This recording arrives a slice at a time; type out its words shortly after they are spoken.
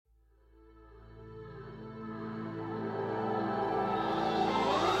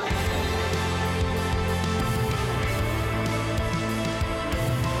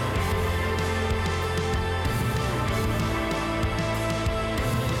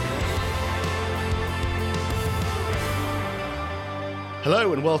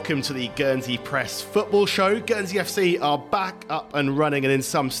Hello and welcome to the Guernsey Press Football Show. Guernsey FC are back up and running and in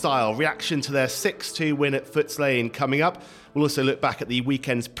some style. Reaction to their 6-2 win at Foots Lane coming up. We'll also look back at the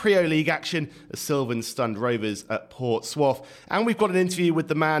weekend's Prio League action as Sylvan stunned Rovers at Port Swaff. And we've got an interview with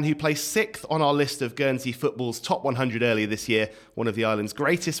the man who placed 6th on our list of Guernsey football's top 100 earlier this year, one of the island's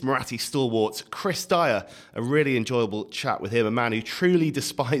greatest Marathi stalwarts, Chris Dyer. A really enjoyable chat with him, a man who truly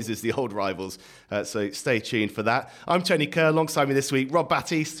despises the old rivals. So stay tuned for that. I'm Tony Kerr, alongside me this week, Rob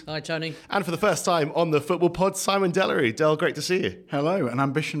Batiste. Hi, Tony. And for the first time on the Football Pod, Simon Delarue. Del, great to see you. Hello, an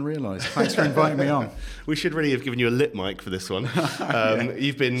ambition realised. Thanks for inviting me on. We should really have given you a lip mic for this one.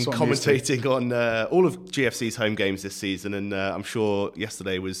 You've been commentating on all of GFC's home games this season, and I'm sure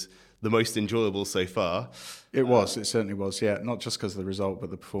yesterday was the most enjoyable so far. It certainly was, yeah. Not just because of the result, but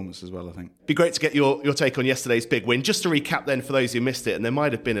the performance as well, I think. Be great to get your take on yesterday's big win. Just to recap then, for those who missed it, and there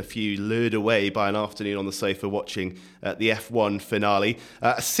might have been a few lured away by an afternoon on the sofa watching the F1 finale.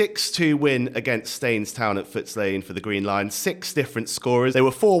 A 6-2 win against Staines Town at Foots Lane for the Green Line. 6 different scorers. They were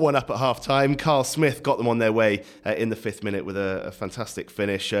 4-1 up at half-time. Carl Smith got them on their way in the 5th minute with a fantastic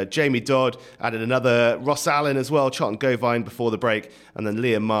finish. Jamie Dodd added another. Ross Allen as well, Charlton Govine before the break, and then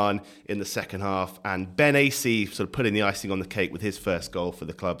Liam Mann in the second half. And Ben Acey sort of putting the icing on the cake with his first goal for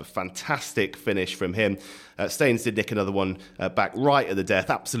the club. A fantastic finish from him. Staines did nick another one back right at the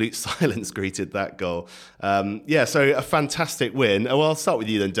death. Absolute silence greeted that goal. So a fantastic win. Well, I'll start with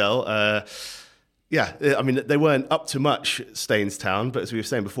you then, Del. I mean, they weren't up to much, Staines Town, but as we were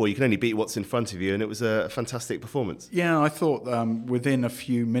saying before, you can only beat what's in front of you, and it was a fantastic performance. Yeah, I thought within a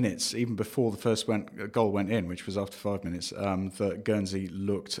few minutes, even before the first goal went in, which was after 5 minutes, that Guernsey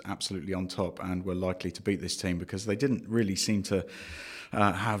looked absolutely on top and were likely to beat this team because they didn't really seem to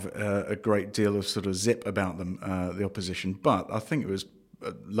have a great deal of sort of zip about them, the opposition. But I think it was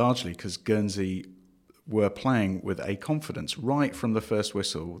largely because Guernsey were playing with a confidence right from the first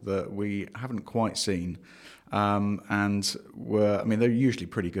whistle that we haven't quite seen, they're usually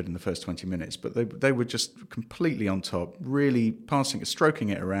pretty good in the first 20 minutes, but they were just completely on top, really stroking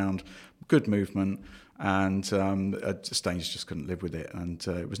it around, good movement, and Staines just couldn't live with it, and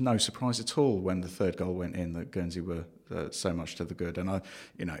it was no surprise at all when the third goal went in that Guernsey were so much to the good. And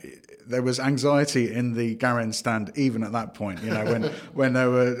there was anxiety in the Garren stand even at that point. When there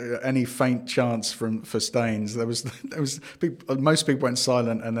were any faint chance for Staines, there was people, most people went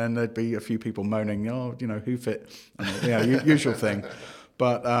silent, and then there'd be a few people moaning, who fit, usual thing.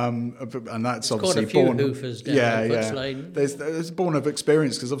 But and that's obviously born. Hoofers down Foots Lane. There's born of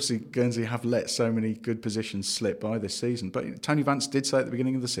experience because obviously Guernsey have let so many good positions slip by this season. But Tony Vance did say at the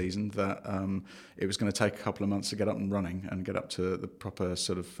beginning of the season that it was going to take a couple of months to get up and running and get up to the proper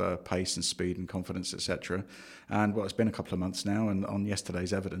sort of pace and speed and confidence, etc. And it's been a couple of months now, and on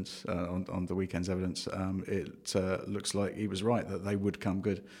yesterday's evidence, on the weekend's evidence, it looks like he was right that they would come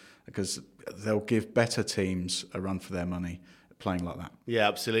good because they'll give better teams a run for their money playing like that. Yeah,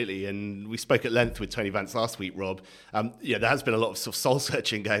 absolutely. And we spoke at length with Tony Vance last week, Rob. There has been a lot of sort of soul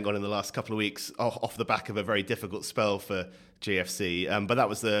searching going on in the last couple of weeks off the back of a very difficult spell for GFC. But that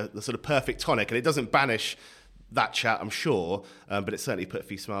was the sort of perfect tonic, and it doesn't banish that chat, I'm sure, but it certainly put a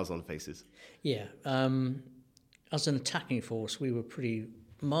few smiles on faces. Yeah. As an attacking force, we were pretty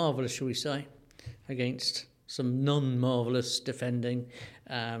marvellous, shall we say, against some non-marvellous defending.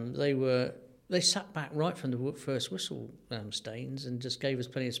 They sat back right from the first whistle, Staines, and just gave us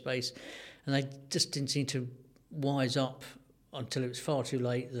plenty of space. And they just didn't seem to wise up until it was far too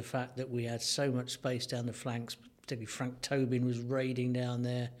late, the fact that we had so much space down the flanks, particularly Frank Tobin was raiding down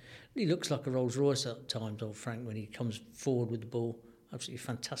there. He looks like a Rolls Royce at times, old Frank, when he comes forward with the ball. Absolutely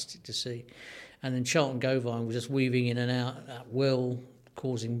fantastic to see. And then Charlton Govine was just weaving in and out at will,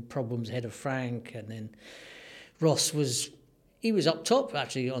 causing problems ahead of Frank. And then Ross was up top,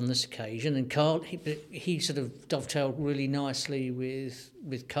 actually, on this occasion, and Carl, he sort of dovetailed really nicely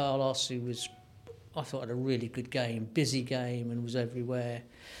with Carlos, who was, I thought, had a really good game, busy game, and was everywhere.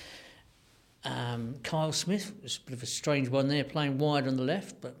 Kyle Smith was a bit of a strange one there, playing wide on the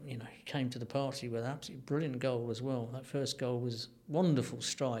left, but, he came to the party with an absolutely brilliant goal as well. That first goal was a wonderful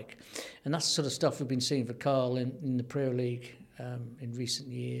strike. And that's the sort of stuff we've been seeing for Carl in the Premier League in recent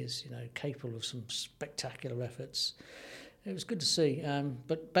years, capable of some spectacular efforts. It was good to see.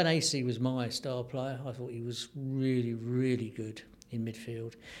 But Ben Acey was my star player. I thought he was really, really good in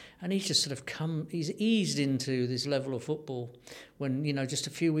midfield. And he's just sort of he's eased into this level of football when, just a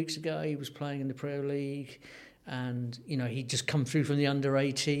few weeks ago he was playing in the Premier League and, he'd just come through from the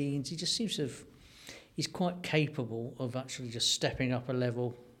under-18s. He just seems to have, he's quite capable of actually just stepping up a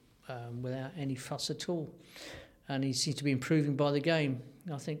level without any fuss at all. And he seems to be improving by the game.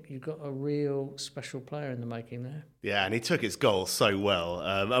 I think you've got a real special player in the making there. Yeah, and he took his goal so well.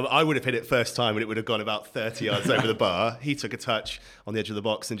 I would have hit it first time and it would have gone about 30 yards over the bar. He took a touch on the edge of the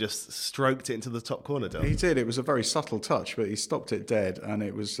box and just stroked it into the top corner, Del. He did. It was a very subtle touch, but he stopped it dead, and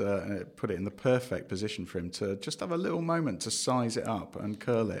it was it put it in the perfect position for him to just have a little moment to size it up and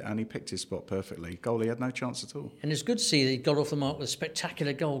curl it, and he picked his spot perfectly. Goalie had no chance at all. And it's good to see that he got off the mark with a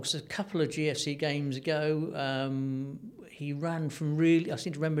spectacular goal, because a couple of GFC games ago, he ran from really, I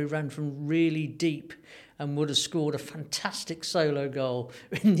seem to remember he ran from really deep and would have scored a fantastic solo goal.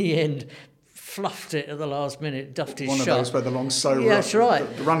 In the end, fluffed it at the last minute, duffed his shot. One of those where the long yeah, that's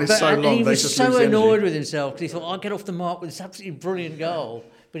right. The run is so long, and he they was just so lose the annoyed energy. with himself, because he thought, I'll get off the mark with this absolutely brilliant goal.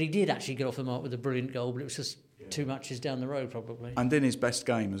 But he did actually get off the mark with a brilliant goal, but it was just 2 matches down the road, probably. And in his best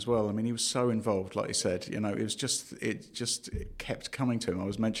game as well. I mean, he was so involved, like you said. You know, it kept coming to him. I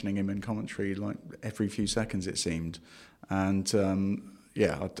was mentioning him in commentary like every few seconds, it seemed. And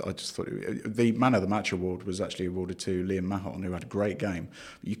I just thought the Man of the Match award was actually awarded to Liam Mahon, who had a great game.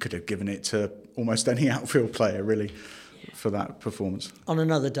 You could have given it to almost any outfield player, really, for that performance. On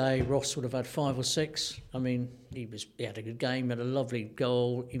another day, Ross would have had 5 or 6. I mean, he had a good game, had a lovely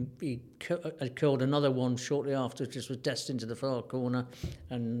goal. He curled another one shortly after, just was destined to the far corner,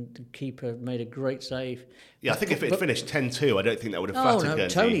 and the keeper made a great save. Yeah, I think if it had finished 10-2, I don't think that would have flattered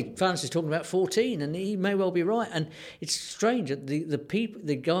Guernsey. Tony Francis talking about 14, and he may well be right. And it's strange that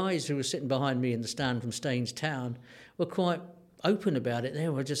the guys who were sitting behind me in the stand from Staines Town were quite open about it. They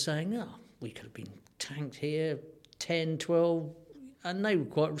were just saying, we could have been tanked here, 10, 12, and they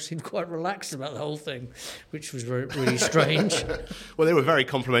seemed quite relaxed about the whole thing, which was really strange. Well, they were very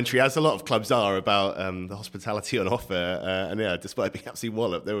complimentary, as a lot of clubs are, about the hospitality on offer. And despite being absolutely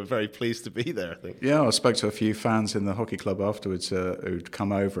walloped, they were very pleased to be there, I think. Yeah, I spoke to a few fans in the hockey club afterwards who'd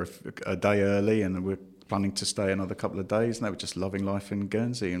come over a day early and were planning to stay another couple of days, and they were just loving life in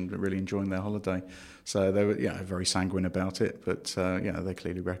Guernsey and really enjoying their holiday. So they were very sanguine about it, but they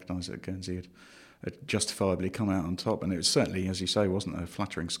clearly recognised that Guernsey had justifiably come out on top, and it was certainly, as you say, wasn't a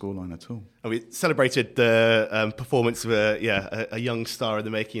flattering scoreline at all. And we celebrated the performance of a young star in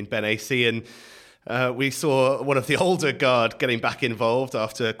the making in Ben Acey, and we saw one of the older guard getting back involved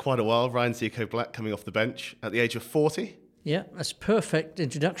after quite a while, Ryan Zico-Black, coming off the bench at the age of 40. Yeah, that's a perfect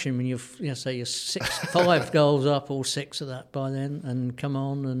introduction when you're 5 goals up, all 6 of that by then, and come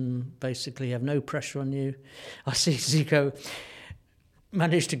on and basically have no pressure on you. I see Zico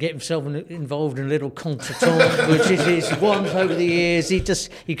managed to get himself involved in a little contretemps, which is his want over the years.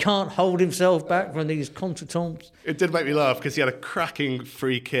 He can't hold himself back from these contretemps. It did make me laugh because he had a cracking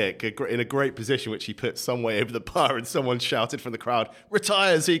free kick in a great position, which he put some way over the bar, and someone shouted from the crowd,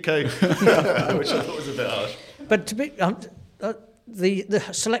 "Retire, Zico," which I thought was a bit harsh. But to be the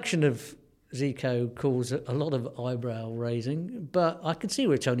selection of Zico caused a lot of eyebrow raising, but I can see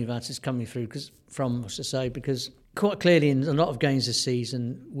where Tony Vance is coming through because quite clearly in a lot of games this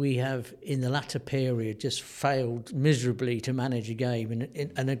season we have in the latter period just failed miserably to manage a game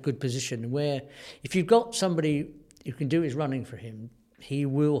in a good position, where if you've got somebody who can do his running for him, he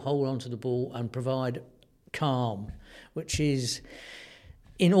will hold on to the ball and provide calm, which is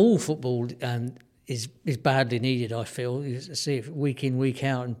in all football is badly needed, I feel. You see it week in, week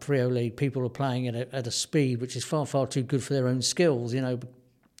out in Premier League, people are playing at a speed which is far, far too good for their own skills,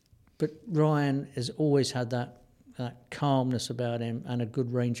 But Ryan has always had that calmness about him and a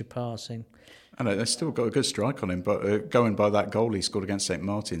good range of passing. And they've still got a good strike on him, but going by that goal he scored against St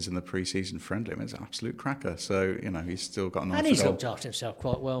Martin's in the pre-season friendly, it's an absolute cracker. So, he's still got an eye for goal. And he's looked after himself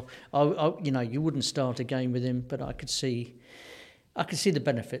quite well. You wouldn't start a game with him, but I could see the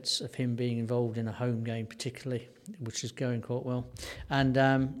benefits of him being involved in a home game particularly, which is going quite well. And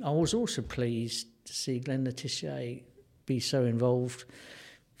I was also pleased to see Glenn Le Tissier be so involved.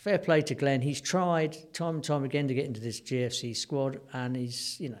 Fair play to Glenn. He's tried time and time again to get into this GFC squad, and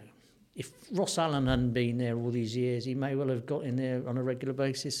he's, if Ross Allen hadn't been there all these years, he may well have got in there on a regular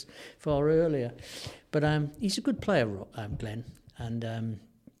basis far earlier. But he's a good player, Glenn, and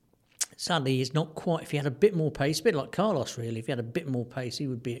sadly he's not quite. If he had a bit more pace, a bit like Carlos really, if he had a bit more pace, he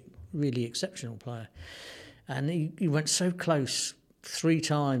would be a really exceptional player. And he went so close 3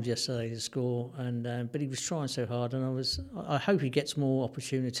 times yesterday to score, but he was trying so hard, and I hope he gets more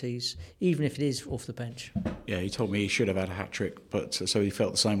opportunities, even if it is off the bench. Yeah, he told me he should have had a hat-trick, but so he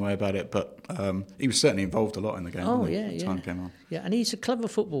felt the same way about it, but he was certainly involved a lot in the game when the time came on. Yeah, and he's a clever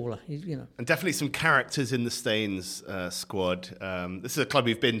footballer, And definitely some characters in the Staines squad. This is a club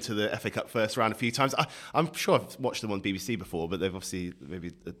who've been to the FA Cup first round a few times. I'm sure I've watched them on BBC before, but they've obviously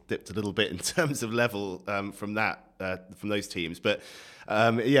maybe dipped a little bit in terms of level from those teams. But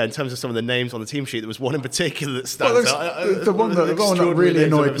Yeah, in terms of some of the names on the team sheet, there was one in particular that stands out. The one that really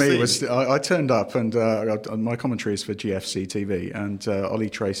annoyed me was I I turned up and my commentary is for GFC TV, and Ollie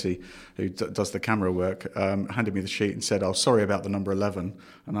Tracy, who does the camera work, handed me the sheet and said, "Oh, sorry about the number 11."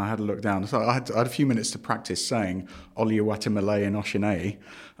 And I had a look down. So I had a few minutes to practice saying Oluwatimileyin and Oshinei,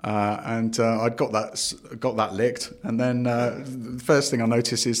 and I'd got that licked. And then the first thing I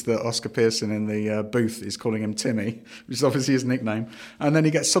notice is that Oscar Pearson in the booth is calling him Timmy, which is obviously his nickname. And then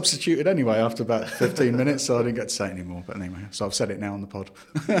he gets substituted anyway after about 15 minutes, so I didn't get to say it anymore. But anyway, so I've said it now on the pod.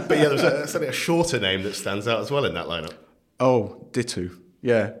 But yeah, there's certainly a shorter name that stands out as well in that lineup. Oh, Ditu.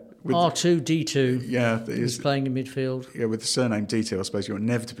 Yeah. R2D2. Yeah. He's playing in midfield. Yeah, with the surname D2, I suppose you're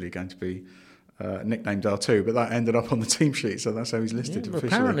inevitably going to be nicknamed R2, but that ended up on the team sheet, so that's how he's listed officially.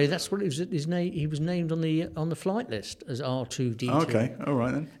 Apparently, that's what his name. He was named on the flight list as R2D2. Oh, okay, all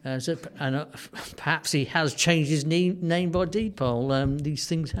right then. Perhaps he has changed his name by deed poll. These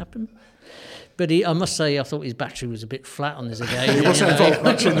things happen. But I must say, I thought his battery was a bit flat on this game. He wasn't involved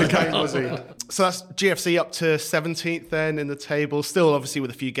much in the game, was he? So that's GFC up to 17th then in the table. Still, obviously,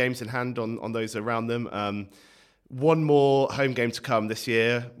 with a few games in hand on those around them. One more home game to come this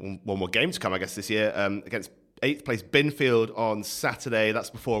year. One more game to come, I guess, this year against 8th place Binfield on Saturday. That's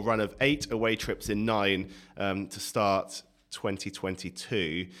before a run of 8 away trips in 9 to start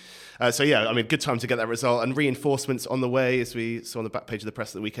 2022. So yeah, I mean, good time to get that result, and reinforcements on the way, as we saw on the back page of the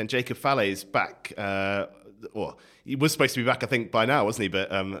press at the weekend. Jacob Fallay's back. Well, he was supposed to be back, I think, by now, wasn't he?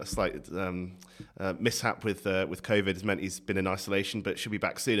 But a slight mishap with COVID has meant he's been in isolation, but should be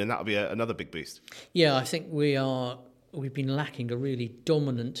back soon, and that'll be another big boost. Yeah, I think we've been lacking a really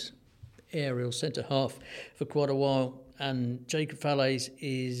dominant aerial centre half for quite a while, and Jacob Fallay's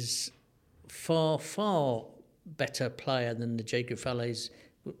is far better player than the Jacob Fallay's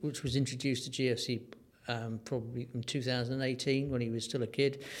which was introduced to GFC probably in 2018 when he was still a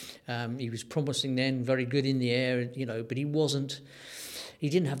kid. He was promising then, very good in the air, but he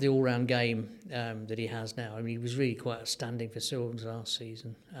didn't have the all-round game that he has now. I mean, he was really quite outstanding for Sylvans last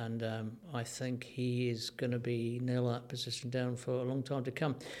season, and I think he is going to be nail that position down for a long time to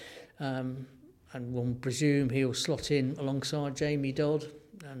come. And one presume he'll slot in alongside Jamie Dodd,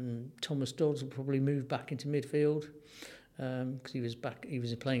 and Thomas Dodds will probably move back into midfield because he was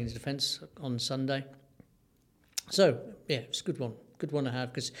playing in defence on Sunday. So yeah, it's a good one to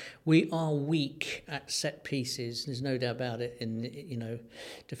have, because we are weak at set pieces. There's no doubt about it.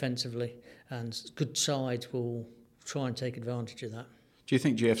 Defensively, and good sides will try and take advantage of that. Do you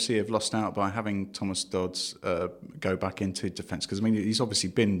think GFC have lost out by having Thomas Dodds go back into defence? Because I mean, he's obviously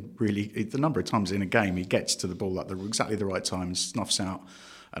been the number of times in a game he gets to the ball at exactly the right time and snuffs out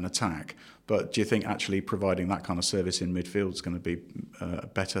an attack. But do you think actually providing that kind of service in midfield is going to be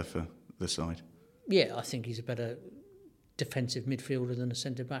better for the side? Yeah, I think he's a better defensive midfielder than a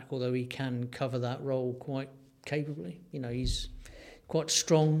centre-back, although he can cover that role quite capably. He's quite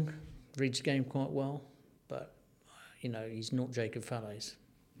strong, reads the game quite well, but, he's not Jacob Fallay's.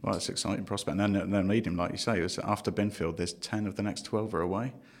 Well, it's an exciting prospect. And then lead him, like you say, after Binfield, there's 10 of the next 12 are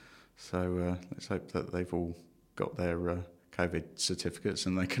away. So let's hope that they've all got their COVID certificates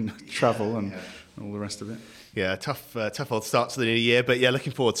and they can travel and all the rest of it. Yeah, tough old start to the new year, but yeah,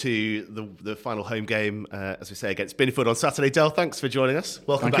 looking forward to the final home game, as we say, against Binfield on Saturday. Del, thanks for joining us.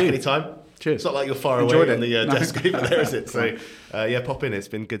 Welcome back anytime. Cheers. It's not like you're far away on the desk over there, is it? So pop in. It's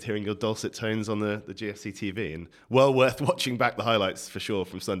been good hearing your dulcet tones on the GFC TV, and well worth watching back the highlights for sure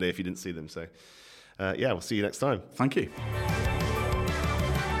from Sunday if you didn't see them. So we'll see you next time. Thank you.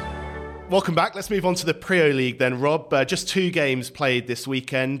 Welcome back. Let's move on to the Prio League then, Rob. Just 2 games played this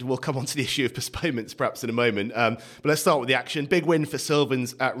weekend. We'll come on to the issue of postponements perhaps in a moment. But let's start with the action. Big win for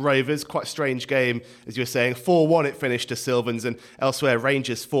Sylvans at Rovers. Quite a strange game, as you were saying. 4-1 it finished to Sylvans, and elsewhere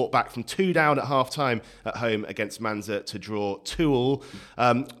Rangers fought back from 2 down at half-time at home against Manza to draw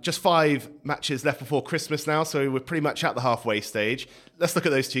 2-2. Just 5 matches left before Christmas now, so we're pretty much at the halfway stage. Let's look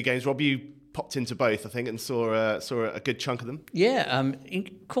at those 2 games. Rob, you popped into both, I think, and saw a good chunk of them. Yeah,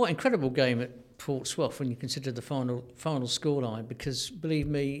 quite incredible game at Port Swaf when you consider the final scoreline, because believe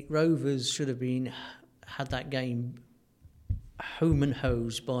me, Rovers should have had that game home and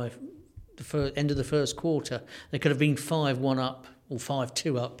hosed by the end of the first quarter. They could have been 5-1 up or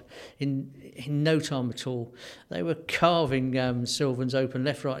 5-2 up in no time at all. They were carving Sylvans open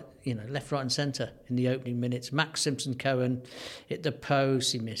left, right, and centre in the opening minutes. Max Simpson-Cohen hit the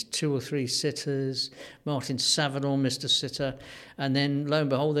post. He missed 2 or 3 sitters. Martin Savonal missed a sitter, and then lo and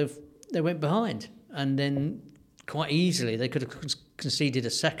behold, they went behind, and then quite easily they could have conceded a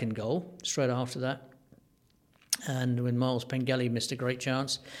second goal straight after that. And when Miles Pengelly missed a great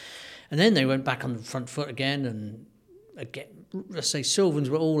chance, and then they went back on the front foot again and again, let's say Sylvans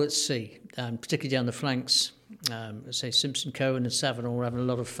were all at sea, particularly down the flanks. Let's say Simpson, Cohen and Savin were having a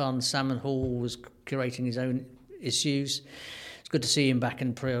lot of fun. Salmon Hall was curating his own issues. It's good to see him back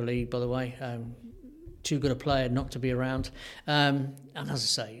in Premier League, by the way. Too good a player not to be around. And as I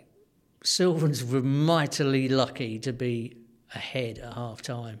say, Sylvans were mightily lucky to be ahead at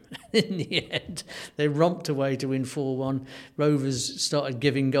half-time. In the end, they romped away to win 4-1. Rovers started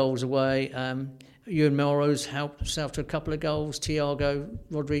giving goals away. Ewan Melrose helped himself to a couple of goals. Thiago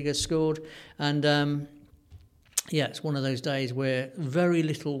Rodriguez scored. And, it's one of those days where very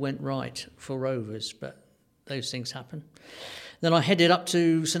little went right for Rovers, but those things happen. Then I headed up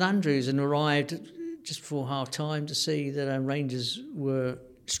to St Andrews and arrived just before half-time to see that Rangers were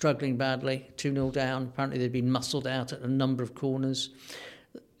struggling badly, 2-0 down. Apparently they'd been muscled out at a number of corners.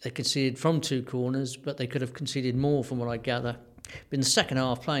 They conceded from 2 corners, but they could have conceded more from what I gather. But in the second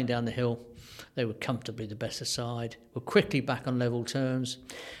half, playing down the hill, they were comfortably the better side, were quickly back on level terms,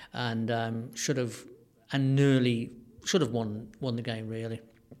 and should have won the game, really.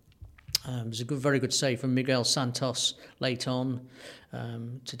 It was a very good save from Miguel Santos late on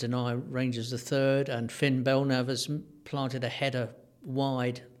to deny Rangers the third, and Finn Belknap planted a header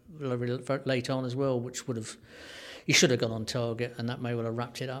wide late on as well, which he should have gone on target, and that may well have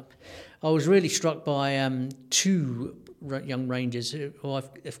wrapped it up. I was really struck by 2 young Rangers who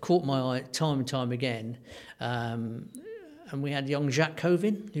have caught my eye time and time again. And we had young Jacques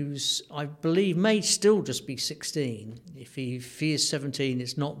Covin, who's, I believe, may still just be 16. If he is 17,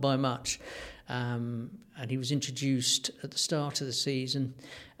 it's not by much. And he was introduced at the start of the season,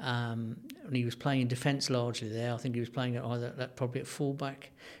 and he was playing in defence largely there. I think he was playing probably at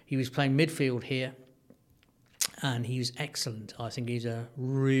fullback. He was playing midfield here, and he was excellent. I think he's a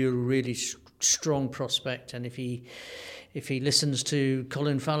really strong prospect. And if he listens to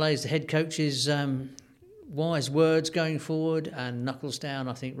Colin Fallay's, the head coach's wise words going forward, and knuckles down,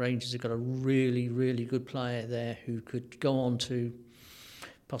 I think Rangers have got a really good player there who could go on to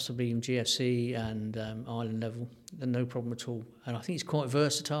possibly in GFC and Ireland level, and no problem at all. And I think he's quite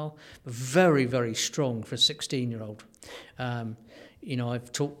versatile, but very strong for a 16-year-old.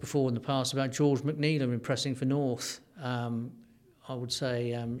 I've talked before in the past about George McNeillan impressing for North. I would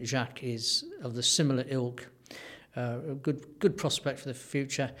say Jacques is of the similar ilk, a good prospect for the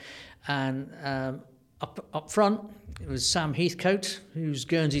future. And up front, it was Sam Heathcote, who's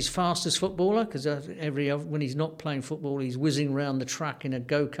Guernsey's fastest footballer, because when he's not playing football, he's whizzing around the track in a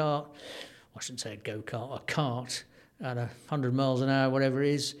go-kart. I shouldn't say a go-kart, a cart at 100 miles an hour, whatever it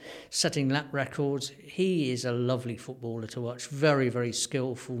is, setting lap records. He is a lovely footballer to watch, very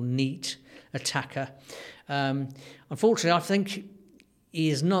skillful, neat attacker. Unfortunately, I think he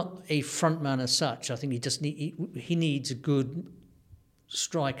is not a front man as such. I think he needs a good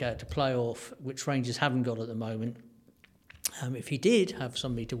striker to play off, which Rangers haven't got at the moment. If he did have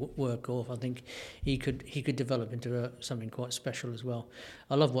somebody to work off, I think he could develop into something quite special as well.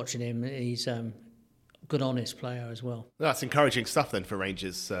 I love watching him. He's a good, honest player as well. That's encouraging stuff then for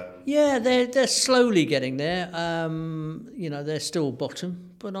Rangers. Yeah, they're slowly getting there. They're still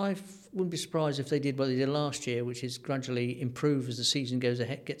bottom, but I wouldn't be surprised if they did what they did last year, which is gradually improve as the season gets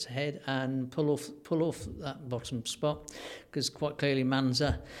ahead, and pull off that bottom spot, because quite clearly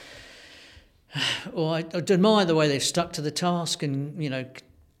Manza. I admire the way they've stuck to the task and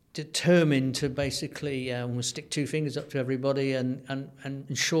determined to basically stick 2 fingers up to everybody and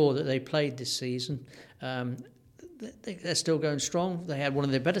ensure that they played this season. They're still going strong. They had one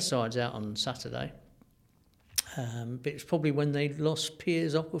of their better sides out on Saturday. But it's probably when they lost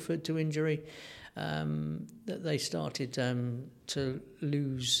Piers Ockleford to injury that they started to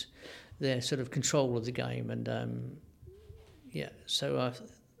lose their sort of control of the game. And so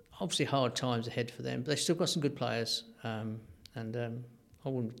obviously hard times ahead for them. But they've still got some good players, and I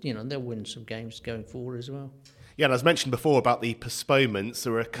wouldn't, they'll win some games going forward as well. Yeah, and as mentioned before about the postponements,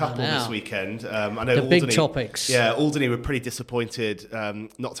 there were a couple this weekend. I know the Alderney, big topics. Yeah, Alderney were pretty disappointed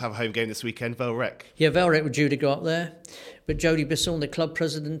not to have a home game this weekend. Vale Rec. Yeah, Vale Rec were due to go up there, but Jody Bisson, the club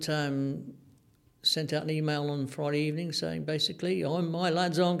president, sent out an email on Friday evening saying basically, my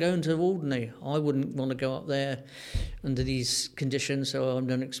lads aren't going to Alderney. I wouldn't want to go up there under these conditions, so I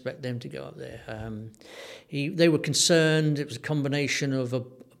don't expect them to go up there. They were concerned. It was a combination of a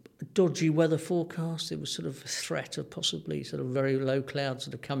dodgy weather forecast. It was sort of a threat of possibly sort of very low clouds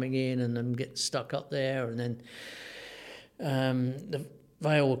that are coming in and then get stuck up there. And then the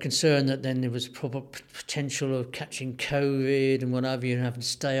Vale were concerned that then there was probably potential of catching COVID and what have you, and having to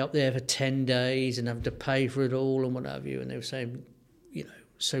stay up there for 10 days and having to pay for it all and what have you. And they were saying,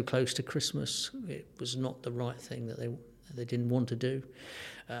 so close to Christmas, it was not the right thing that they didn't want to do.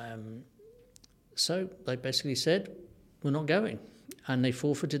 So they basically said, were not going, and they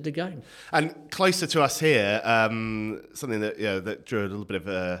forfeited the game. And closer to us here, something that that drew a little bit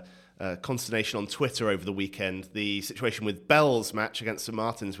of consternation on Twitter over the weekend, the situation with Bell's match against St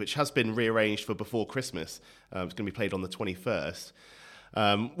Martin's, which has been rearranged for before Christmas. It's going to be played on the 21st.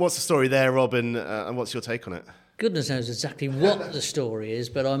 What's the story there, Rob, and what's your take on it? Goodness knows exactly what the story is,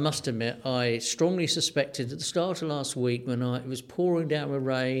 but I must admit I strongly suspected at the start of last week, when it was pouring down with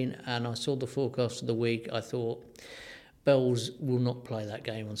rain and I saw the forecast of the week, I thought Bells will not play that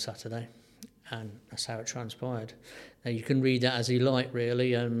game on Saturday, and that's how it transpired. Now, you can read that as you like,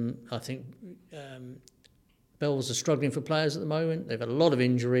 really. I think Bells are struggling for players at the moment. They've had a lot of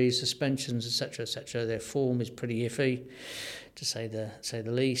injuries, suspensions, etc., etc. Their form is pretty iffy, to say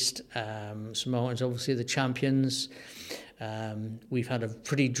the least. St Martin's obviously the champions. We've had a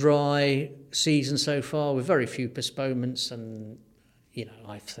pretty dry season so far, with very few postponements, and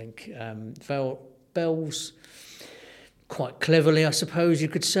I think Bells, quite cleverly, I suppose you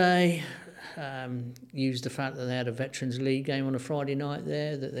could say, used the fact that they had a Veterans League game on a Friday night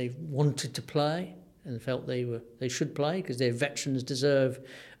there that they wanted to play and felt they should play, because their veterans deserve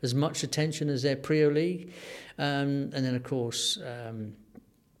as much attention as their Prio League. And then, of course,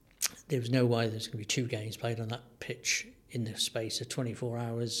 there was no way there's going to be two games played on that pitch in the space of 24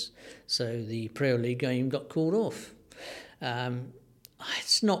 hours. So the Prio League game got called off.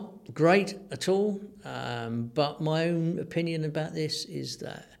 It's not great at all, but my own opinion about this is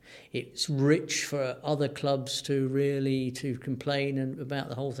that it's rich for other clubs to complain about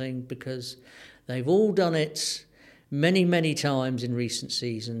the whole thing, because they've all done it many, many times in recent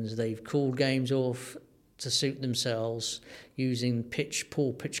seasons. They've called games off to suit themselves, using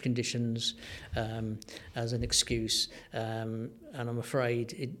poor pitch conditions as an excuse. And I'm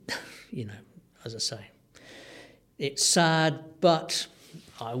afraid it, as I say, it's sad, but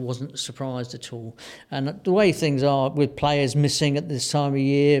I wasn't surprised at all. And the way things are with players missing at this time of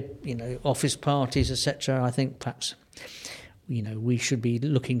year, office parties, etc., I think perhaps, we should be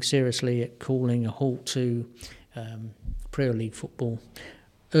looking seriously at calling a halt to Premier League football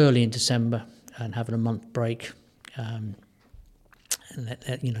early in December and having a month break. And let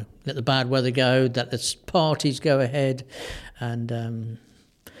the bad weather go, let the parties go ahead, and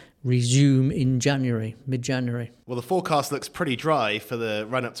resume in January, mid-January. Well, the forecast looks pretty dry for the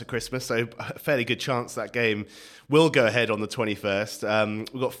run-up to Christmas, so a fairly good chance that game will go ahead on the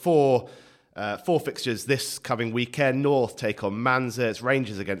 21st. We've got four fixtures this coming weekend. North take on Manza. It's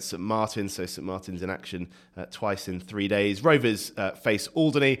Rangers against St Martin's, so St Martin's in action twice in 3 days. Rovers face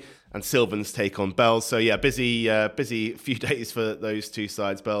Alderney, and Sylvans take on Bells. So busy few days for those two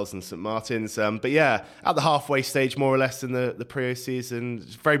sides, Bells and St Martin's. But yeah, at the halfway stage, more or less, in the Prio season.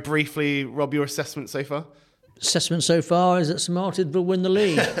 Very briefly, Rob, your assessment so far? Assessment so far is that St Martin's will win the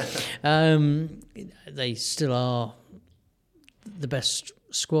league. They still are the best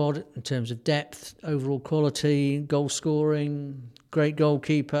squad in terms of depth, overall quality, goal scoring, great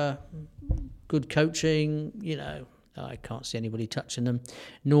goalkeeper, good coaching. I can't see anybody touching them.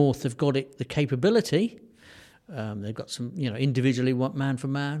 North have got the capability. They've got some, individually, man for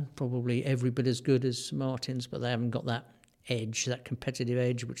man, probably every bit as good as St Martin's, but they haven't got that edge, that competitive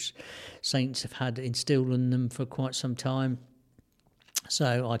edge, which Saints have had instilled in them for quite some time.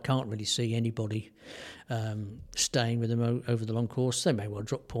 So I can't really see anybody staying with them over the long course. They may well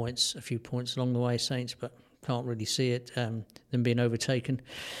drop points, a few points along the way, Saints, but can't really see it, them being overtaken.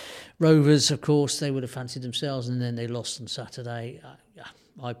 Rovers, of course, they would have fancied themselves, and then they lost on Saturday.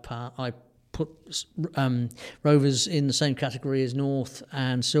 I put Rovers in the same category as North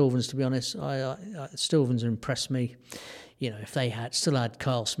and Sylvans, to be honest. Sylvans impressed me. If they still had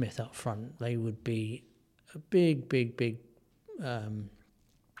Carl Smith up front, they would be a big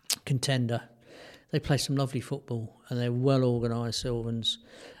contender. They play some lovely football, and they're well organised, Sylvans,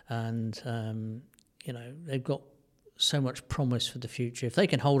 and they've got so much promise for the future. If they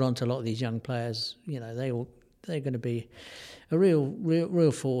can hold on to a lot of these young players, they're going to be a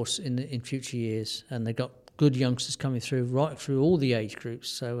real force in future years, and they've got good youngsters coming through right through all the age groups.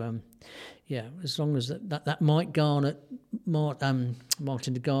 So as long as that Mike Garnett, Martin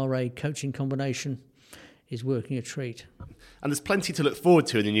de Gare coaching combination is working a treat. And there's plenty to look forward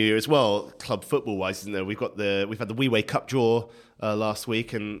to in the new year as well, club football-wise, isn't there? We've had the Wee Cup draw last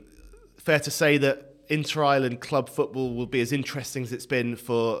week, and fair to say that inter-island club football will be as interesting as it's been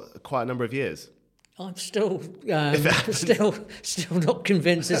for quite a number of years. I'm still not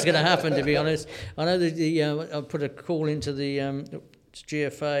convinced it's going to happen, to be honest. I know that I put a call into the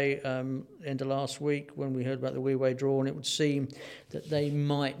GFA end of last week when we heard about the Wee draw, and it would seem that they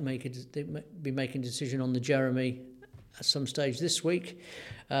might be making a decision on the Jeremy at some stage this week.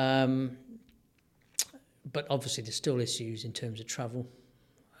 but obviously there's still issues in terms of travel.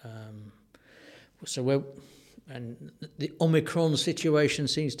 And the Omicron situation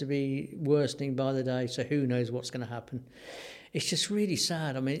seems to be worsening by the day, so who knows what's going to happen. It's just really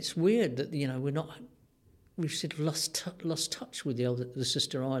sad. I mean, it's weird that, we've sort of lost touch with the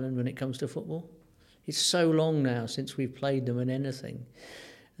sister island when it comes to football. It's so long now since we've played them in anything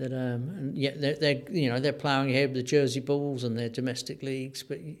that, and yet they're ploughing ahead with the Jersey Bulls and their domestic leagues,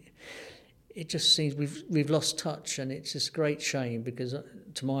 but it just seems we've lost touch, and it's just a great shame because,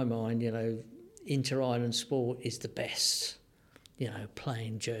 to my mind, inter-island sport is the best.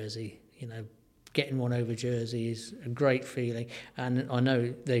 Playing Jersey, getting one over Jersey is a great feeling, and I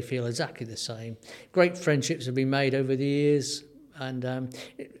know they feel exactly the same. Great friendships have been made over the years, and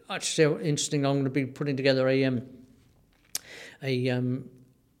actually interesting. I'm going to be putting together a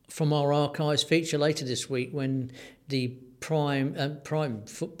from our archives feature later this week when the prime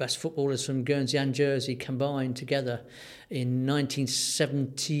best footballers from Guernsey and Jersey combined together in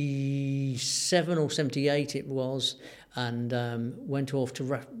 1977 or 78 it was, and went off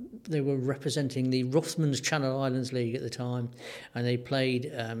to they were representing the Rothmans Channel Islands League at the time, and they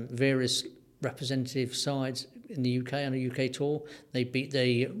played various representative sides in the UK on a UK tour. They beat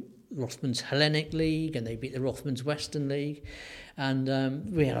the Rothmans Hellenic League and they beat the Rothmans Western League, and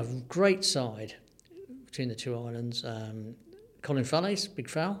we had a great side between the two islands. Colin Fallis, Big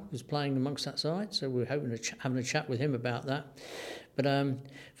Fowl, was playing amongst that side, so we're hoping to having a chat with him about that. But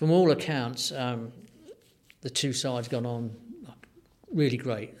from all accounts, the two sides got on really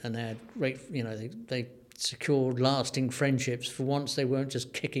great, and they had great. They secured lasting friendships. For once, they weren't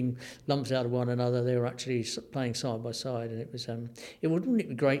just kicking lumps out of one another; they were actually playing side by side, and it was. Wouldn't it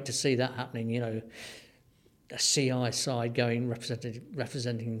be great to see that happening? A CI side going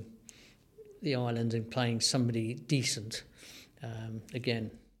representing the island and playing somebody decent again.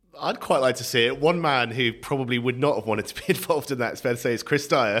 I'd quite like to see it. One man who probably would not have wanted to be involved in that, it's fair to say, is Chris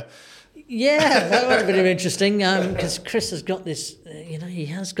Dyer. Yeah, that would have been interesting because Chris has got this, he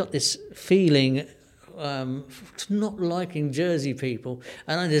has got this feeling not liking Jersey people.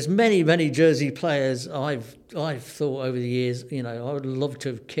 And there's many, many Jersey players I've thought over the years, I would love to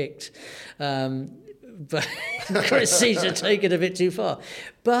have kicked. But Chris seems to take it a bit too far.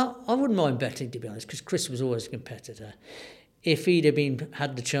 But I wouldn't mind betting, to be honest, because Chris was always a competitor. If he'd have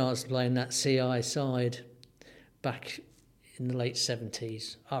had the chance to play in that CI side back in the late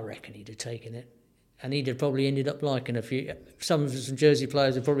 70s, I reckon he'd have taken it. And he'd have probably ended up liking some Jersey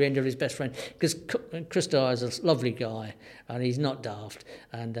players have probably ended up his best friend, because Chris Dyer's a lovely guy and he's not daft.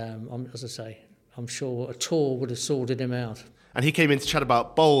 And as I say, I'm sure a tour would have sorted him out. And he came in to chat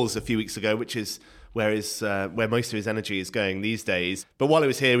about bowls a few weeks ago, which is where most of his energy is going these days. But while he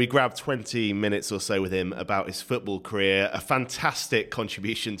was here, we grabbed 20 minutes or so with him about his football career, a fantastic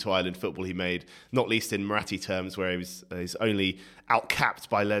contribution to Ireland football he made, not least in Marathi terms, where he's only outcapped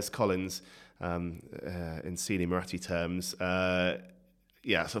by Les Collins in senior Marathi terms.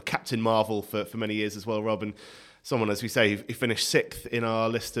 Sort of Captain Marvel for many years as well, Rob, and someone, as we say, who finished 6th in our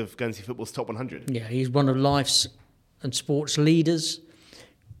list of Guernsey football's top 100. Yeah, he's one of life's and sports leaders,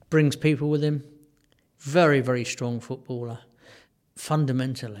 brings people with him. Very, very strong footballer.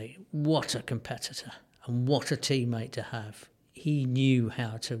 Fundamentally, what a competitor and what a teammate to have. He knew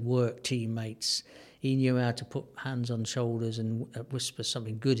how to work teammates. He knew how to put hands on shoulders and whisper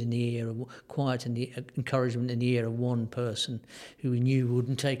something good in the ear, or quiet in the encouragement in the ear of one person who he knew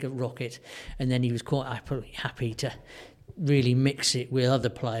wouldn't take a rocket. And then he was quite happy to really mix it with other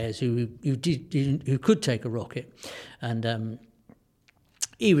players who could take a rocket. And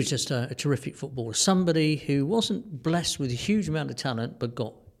he was just a terrific footballer, somebody who wasn't blessed with a huge amount of talent, but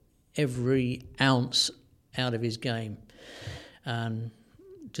got every ounce out of his game and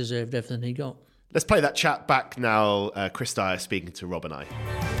deserved everything he got. Let's play that chat back now, Chris Dyer speaking to Rob and I.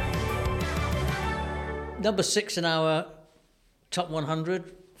 Number 6 in our top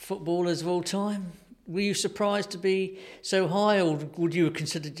 100 footballers of all time. Were you surprised to be so high, or would you have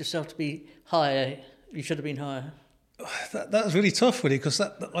considered yourself to be higher? You should have been higher. That was really tough, really, because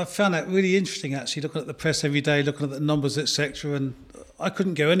I found that really interesting, actually, looking at the press every day, looking at the numbers, etc. And I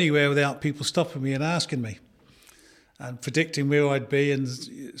couldn't go anywhere without people stopping me and asking me and predicting where I'd be and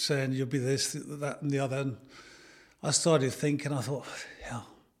saying, you'll be this, that and the other. And I started thinking, I thought,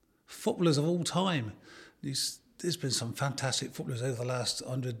 footballers of all time. There's been some fantastic footballers over the last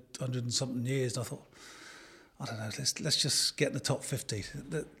 100 and something years. And I thought, I don't know, let's just get in the top 50.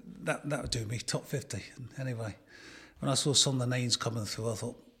 That would do me, top 50. And anyway, when I saw some of the names coming through, I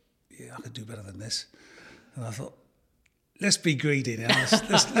thought, I could do better than this. And I thought, let's be greedy now.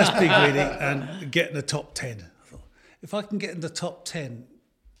 Let's be greedy and get in the top 10. I thought, if I can get in the top 10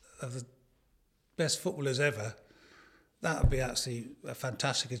 of the best footballers ever, that would be actually a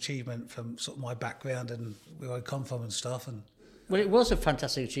fantastic achievement from sort of my background and where I come from and stuff. And Well, it was a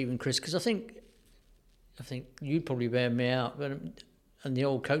fantastic achievement, Chris, because I think you'd probably bear me out, but and the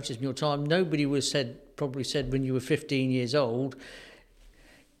old coaches in your time, nobody probably said when you were 15 years old,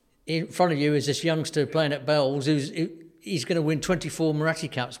 in front of you is this youngster playing at Bells he's going to win 24 Muratti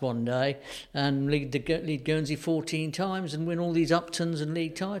caps one day and lead Guernsey 14 times and win all these Uptons and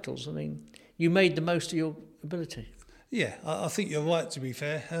league titles. I mean, you made the most of your ability. yeah, I think you're right, to be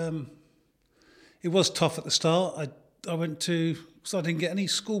fair. It was tough at the start. I went to, so I didn't get any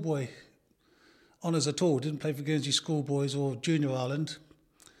schoolboy honours at all. Didn't play for Guernsey schoolboys or Junior Ireland.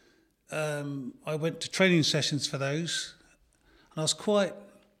 I went to training sessions for those, and I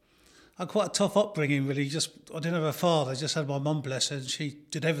had quite a tough upbringing, really. I didn't have a father. I just had my mum, bless her, and she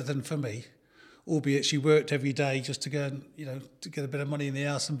did everything for me, albeit she worked every day just to go and, to get a bit of money in the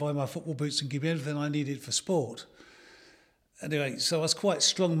house and buy my football boots and give me everything I needed for sport. Anyway, so I was quite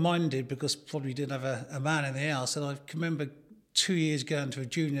strong-minded because probably didn't have a man in the house, and I can remember 2 years going to a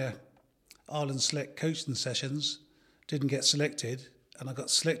Junior Ireland Select coaching sessions, didn't get selected, and I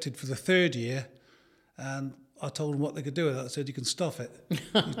got selected for the third year, and I told them what they could do with it. I said, you can stuff it.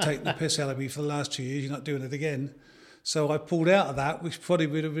 You've taken the piss out of me for the last 2 years, you're not doing it again. So I pulled out of that, which probably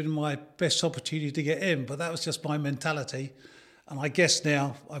would have been my best opportunity to get in, but that was just my mentality. And I guess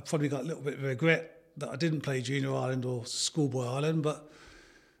now I've probably got a little bit of regret that I didn't play Junior Ireland or Schoolboy Ireland, but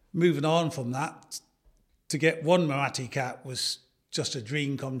moving on from that, to get one Muratti cap was just a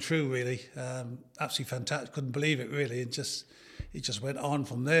dream come true, really. Absolutely fantastic. Couldn't believe it, really. It just went on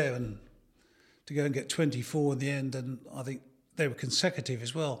from there, and to go and get 24 in the end, and I think they were consecutive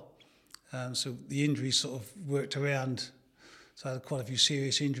as well. So the injuries sort of worked around. So I had quite a few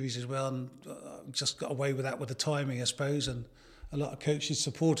serious injuries as well, and just got away with that with the timing, I suppose. And a lot of coaches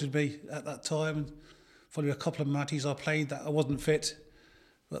supported me at that time. And probably a couple of Murattis I played that I wasn't fit,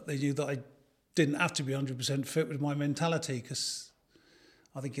 but they knew that I didn't have to be 100% fit with my mentality, because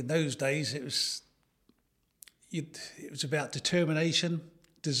I think in those days it was about determination,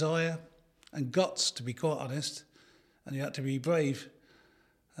 desire, and guts, to be quite honest, and you had to be brave.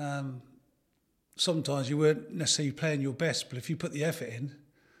 Sometimes you weren't necessarily playing your best, but if you put the effort in,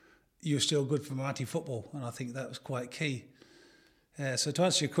 you were still good for Muratti football, and I think that was quite key. So to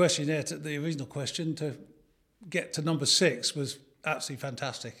answer your question, to the original question, to get to number 6 was absolutely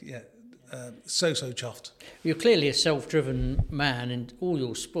fantastic. Yeah, so chuffed. You're clearly a self-driven man in all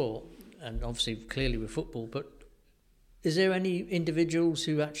your sport, and obviously clearly with football, but is there any individuals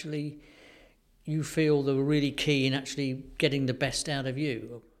who actually you feel they were really key in actually getting the best out of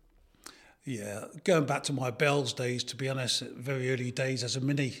you? Yeah, going back to my Bells days, to be honest, very early days as a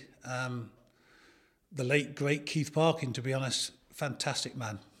mini, the late, great Keith Parkin, to be honest, fantastic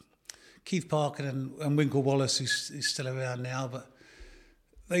man. Keith Parkin and Winkle Wallace is still around now, but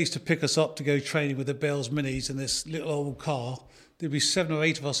they used to pick us up to go training with the Bells Minis in this little old car. There'd be 7 or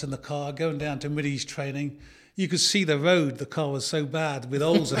 8 of us in the car going down to Minis training. You could see the road, the car was so bad with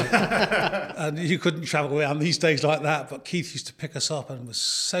holes in it. And you couldn't travel around these days like that. But Keith used to pick us up and was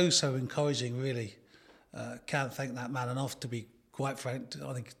so encouraging, really. Can't thank that man enough, to be quite frank.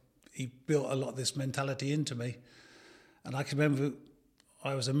 I think he built a lot of this mentality into me. And I can remember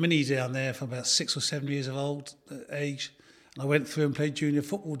I was a mini down there from about 6 or 7 years of age. And I went through and played junior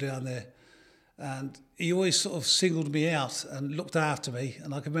football down there. And he always sort of singled me out and looked after me.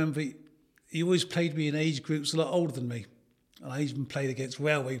 And I can remember he always played me in age groups a lot older than me. And I even played against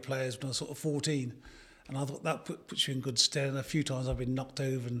railway players when I was sort of 14. And I thought that puts you in good stead. And a few times I've been knocked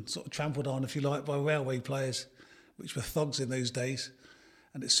over and sort of trampled on, if you like, by railway players, which were thugs in those days.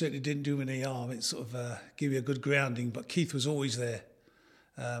 And it certainly didn't do me any harm. It sort of gave you a good grounding. But Keith was always there.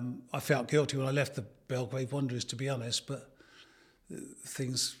 I felt guilty when I left the Belgrave Wanderers, to be honest, but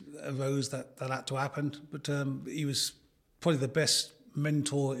things arose that had to happen. But he was probably the best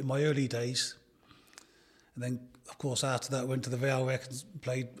mentor in my early days. And then, of course, after that, I went to the Vale-Rec and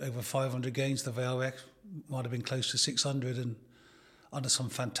played over 500 games. The Vale-Rec might have been close to 600, and under some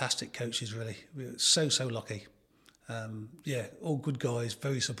fantastic coaches, really. We were so lucky. All good guys,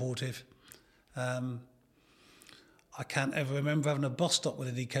 very supportive. I can't ever remember having a bus stop with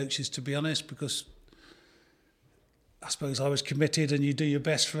any coaches, to be honest, because I suppose I was committed and you do your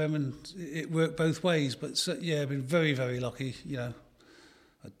best for them, and it worked both ways. But I've been very, very lucky,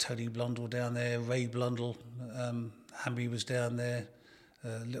 Tony Blundell down there, Ray Blundell, Hamby was down there,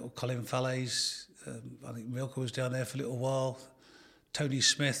 little Colin Fallais, I think Milka was down there for a little while. Tony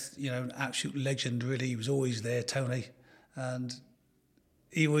Smith, an absolute legend, really. He was always there, Tony. And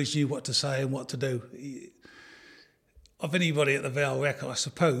he always knew what to say and what to do. of anybody at the Vale Rec, I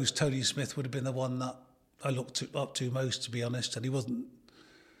suppose Tony Smith would have been the one that I looked up to most, to be honest. And he wasn't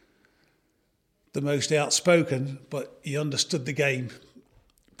the most outspoken, but he understood the game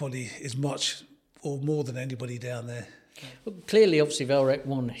probably as much or more than anybody down there. Well, clearly, obviously, Vale Rec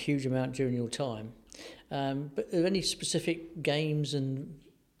won a huge amount during your time. But are there any specific games and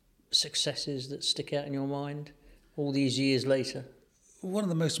successes that stick out in your mind all these years later? One of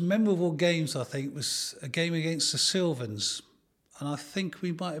the most memorable games, I think, was a game against the Sylvans. And I think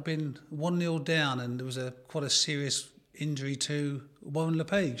we might have been 1-0 down, and there was quite a serious injury to Warren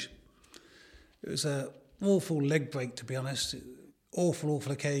LePage. It was an awful leg break, to be honest. Awful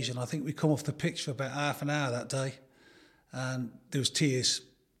occasion. I think we come off the pitch for about half an hour that day, and there was tears,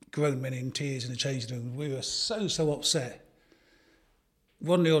 grown men in tears in the changing room. We were so upset.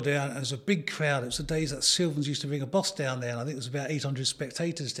 1-0 down, and it was a big crowd. It was the days that Sylvans used to bring a bus down there, and I think it was about 800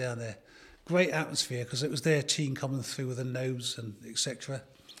 spectators down there. Great atmosphere, because it was their team coming through with the Nobes and etc.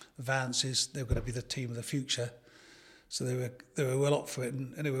 Vances, they were going to be the team of the future. So they were well up for it.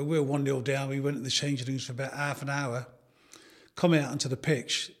 And anyway, we were 1-0 down. We went to the changing rooms for about half an hour, come out onto the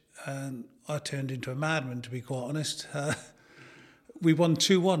pitch, and I turned into a madman, to be quite honest. We won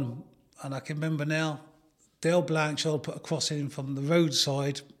 2-1, and I can remember now, Dale Blanchard put a cross in from the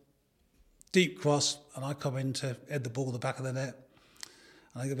roadside, deep cross, and I come in to head the ball in the back of the net.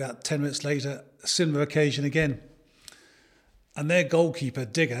 I think about 10 minutes later, a similar occasion again. And their goalkeeper,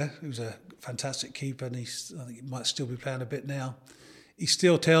 Digger, who's a fantastic keeper, and I think he might still be playing a bit now, he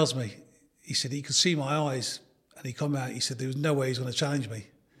still tells me, he said he could see my eyes, and he come out, he said there was no way he's going to challenge me.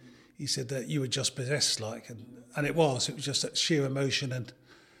 He said that you were just possessed, like, and it was just that sheer emotion, and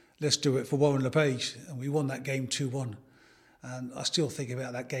let's do it for Warren LePage. And we won that game 2-1. And I still think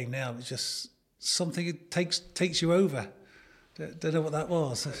about that game now. It's just something it takes you over. Don't know what that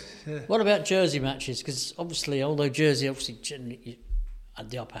was. Yeah. What about Jersey matches? Because obviously, although Jersey generally had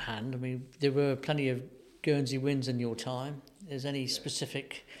the upper hand, I mean, there were plenty of Guernsey wins in your time. Is any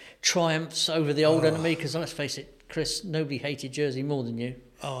specific triumphs over the old enemy? Because let's face it, Chris, nobody hated Jersey more than you.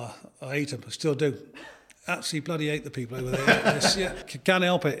 Oh, I hate them. I still do. Absolutely bloody hate the people over there. Can't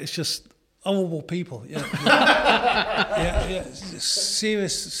help it. It's just horrible people. Yeah.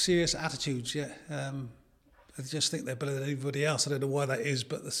 Serious attitudes. Yeah. I just think they're better than everybody else. I don't know why that is,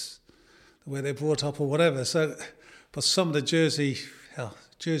 but that's the way they're brought up or whatever. So, but some of the Jersey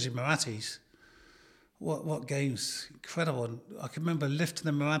Marathis, what games, incredible. And I can remember lifting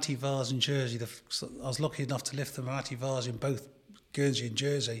the Marathi vase in Jersey. I was lucky enough to lift the Marathi vase in both Guernsey and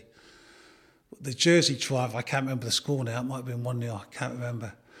Jersey. The Jersey triumph, I can't remember the score now, it might have been 1-0, I can't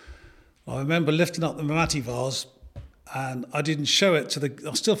remember. I remember lifting up the Marathi vase, and I didn't show it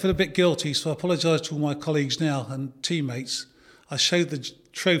I still feel a bit guilty, so I apologise to all my colleagues now and teammates. I showed the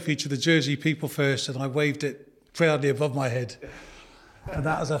trophy to the Jersey people first, and I waved it proudly above my head. And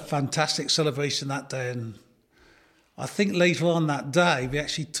that was a fantastic celebration that day. And I think later on that day, we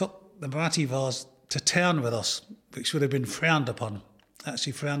actually took the Marathi vase to town with us, which would have been frowned upon. But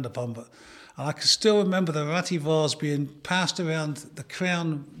and I can still remember the Marathi vase being passed around the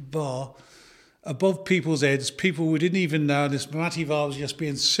Crown Bar above people's heads, people we didn't even know, and this Marathi vase was just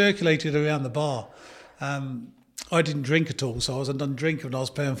being circulated around the bar. I didn't drink at all, so I was a non-drinker when I was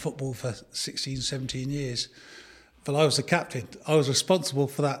playing football for 16, 17 years. But I was the captain. I was responsible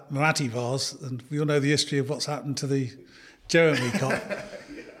for that Marathi vase, and we all know the history of what's happened to the Jeremy Cup.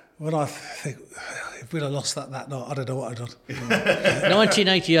 When I think, if we'd have lost that night, I don't know what I'd done.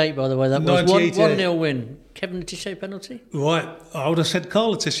 1988, by the way, that was 1-0 win. Kevin Le Tissier penalty? Right. I would have said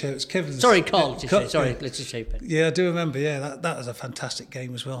Carl Le Tissier. It's Kevin. Sorry, Carl Le Tissier. Sorry, Le Tissier penalty. Yeah, I do remember. Yeah, that was a fantastic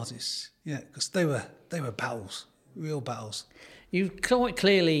game as well. Because they were battles, real battles. You quite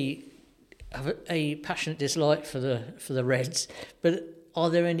clearly have a passionate dislike for the Reds, but were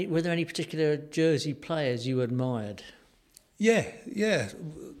there any particular Jersey players you admired? Yeah,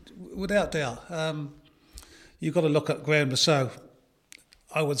 without doubt. You've got to look at Graham Lasso.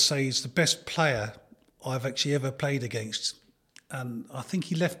 I would say he's the best player I've actually ever played against. And I think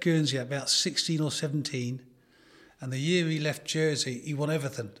he left Guernsey at about 16 or 17. And the year he left Jersey, he won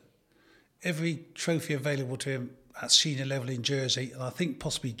everything. Every trophy available to him at senior level in Jersey, and I think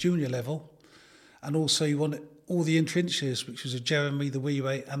possibly junior level. And also he won all the inter-inches, which was a Jeremy, the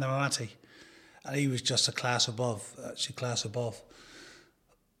Wee-Way and the Marathi. And he was just a class above.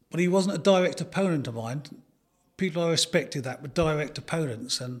 But he wasn't a direct opponent of mine. People I respected that were direct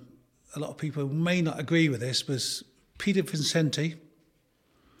opponents, and a lot of people may not agree with this, was Peter Vincenti,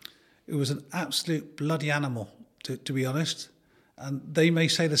 who was an absolute bloody animal, to be honest. And they may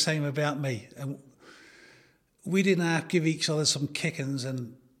say the same about me. And we didn't have to give each other some kickings,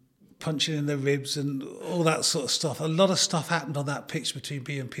 and punching in the ribs and all that sort of stuff. A lot of stuff happened on that pitch between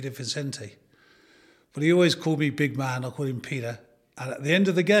me and Peter Vincenti. But he always called me big man. I called him Peter. And at the end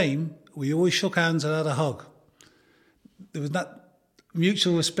of the game, we always shook hands and had a hug. There was that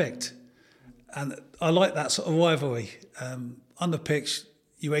mutual respect. And I like that sort of rivalry. On the pitch,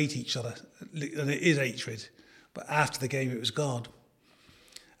 you hate each other. And it is hatred. But after the game, it was gone.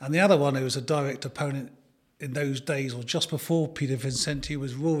 And the other one who was a direct opponent in those days, or just before Peter Vincenti,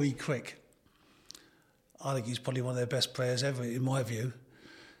 was Rory Crick. I think he's probably one of their best players ever, in my view.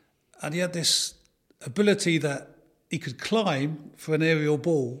 And he had this ability that he could climb for an aerial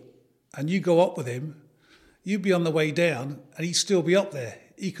ball, and you go up with him, you'd be on the way down, and he'd still be up there.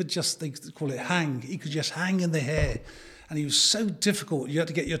 He could just, they call it hang, he could just hang in the air. And he was so difficult, you had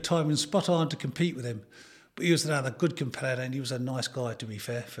to get your timing spot on to compete with him. But he was another good competitor, and he was a nice guy, to be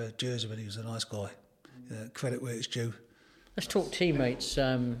fair, for Jersey, but he was a nice guy. Credit where it's due. Let's talk teammates,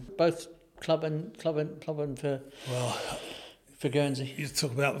 both club and for Guernsey. You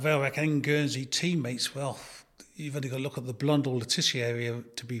talk about Vale Rec and Guernsey teammates. Well, you've only got to look at the Blundell-Letitia area,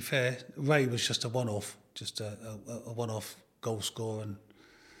 to be fair. Ray was just a one-off, just a one-off goal scorer, and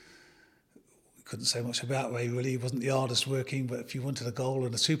we couldn't say much about Ray, really. He wasn't the hardest working, but if you wanted a goal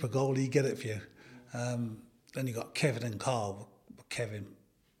and a super goal, he'd get it for you. Then you got Kevin and Carl. Kevin,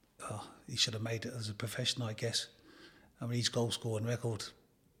 he should have made it as a professional, I guess. I mean, his goal scoring record,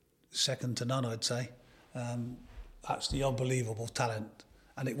 second to none, I'd say. Actually, unbelievable talent,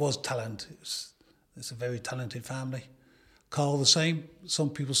 and it was talent. It's a very talented family. Carl the same. Some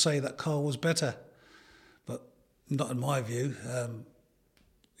people say that Carl was better, but not in my view.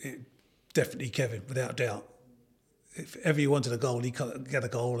 Definitely Kevin, without doubt. If ever you wanted a goal, he could get a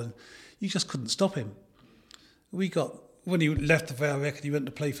goal, and you just couldn't stop him. When he left the Vale Rec and he went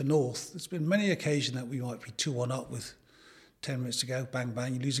to play for North, there's been many occasions that we might be 2-1 up with 10 minutes to go, bang,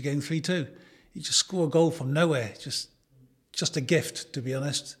 bang, you lose the game 3-2. You just score a goal from nowhere, just a gift, to be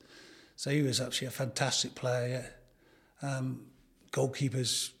honest. So he was actually a fantastic player.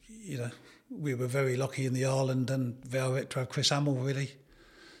 Goalkeepers, we were very lucky in the Ireland and Vale Rec to have Chris Hamill, really.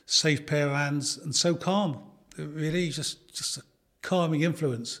 Safe pair of hands and so calm, really, just a calming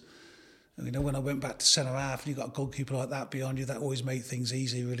influence. And, when I went back to centre half and you got a goalkeeper like that behind you, that always made things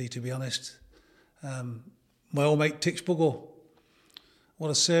easy, really, to be honest. My old mate Tix Buggle, what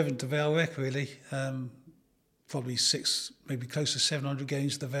a servant to Vale Rec, really. Probably 6, maybe close to 700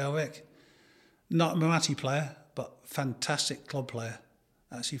 games to the Vale Rec. Not a Marathi player, but fantastic club player.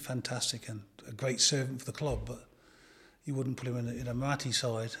 Actually fantastic, and a great servant for the club, but you wouldn't put him in a Marathi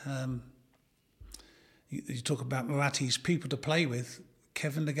side. You talk about Marathis, people to play with,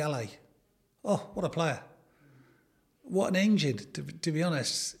 Kevin Legale. Oh, what a player. What an engine, to be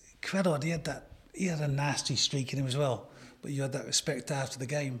honest. Incredible, he had a nasty streak in him as well, but you had that respect after the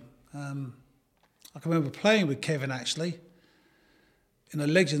game. I can remember playing with Kevin, actually, in a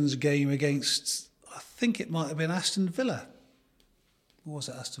Legends game against, I think it might have been Aston Villa. Or was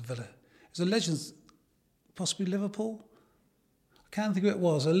it Aston Villa? It was a Legends, possibly Liverpool? I can't think who it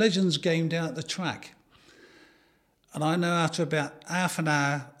was. A Legends game down at the track. And I know after about half an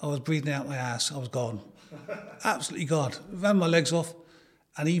hour, I was breathing out my ass. I was gone. Absolutely gone. Ran my legs off,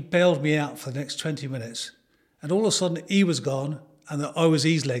 and he bailed me out for the next 20 minutes. And all of a sudden, he was gone, and I was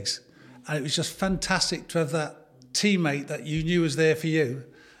his legs. And it was just fantastic to have that teammate that you knew was there for you,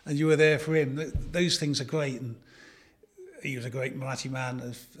 and you were there for him. Those things are great. And he was a great Marathi man,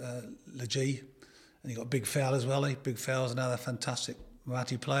 Laji. And you got Big Fowl as well. Big Fowl's another fantastic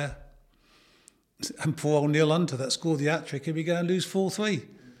Marathi player. And poor old Neil Hunter that scored the hat-trick, he'd be going to lose 4-3.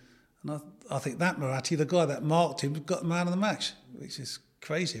 And I think that Marathi, the guy that marked him, got the man of the match, which is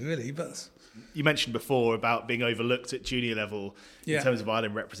crazy, really. But you mentioned before about being overlooked at junior level in terms of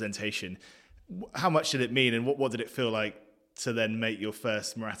Ireland representation. How much did it mean, and what did it feel like to then make your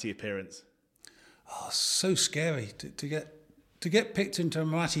first Marathi appearance? Oh, so scary to get picked into a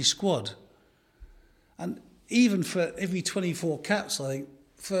Marathi squad. And even for every 24 caps, I think,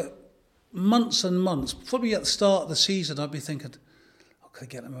 for months and months, probably at the start of the season, I'd be thinking, could I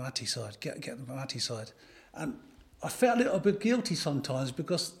get the Marathi side, get the Marathi side. And I felt a little bit guilty sometimes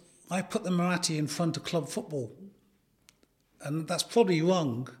because I put the Marathi in front of club football. And that's probably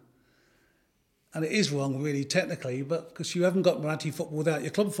wrong. And it is wrong, really, technically, but because you haven't got Marathi football without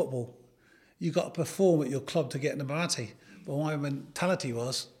your club football. You've got to perform at your club to get in the Marathi. But my mentality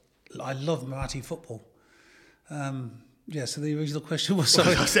was, I love Marathi football. So the original question was,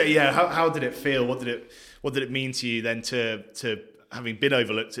 sorry. How did it feel? What did it mean to you then to having been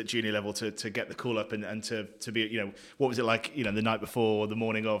overlooked at junior level to get the call up and to be, what was it like, the night before or the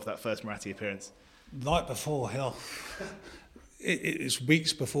morning of that first Marathi appearance? Night before, hell. It's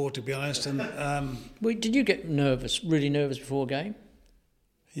weeks before, to be honest. And Did you get really nervous before a game?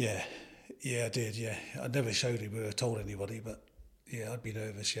 yeah, I did. Yeah, I never showed him or told anybody, but yeah, I'd be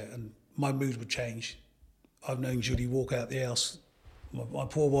nervous. Yeah, and my mood would change. I've known Julie walk out the house, my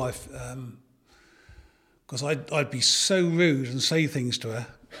poor wife, because I'd be so rude and say things to her,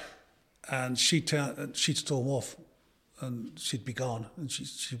 and she'd storm off, and she'd be gone, and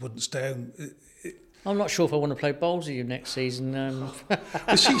she wouldn't stay home. I'm not sure if I want to play bowls with you next season.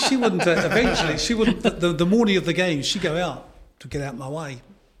 But she wouldn't. Eventually, she wouldn't. The morning of the game, she'd go out to get out of my way,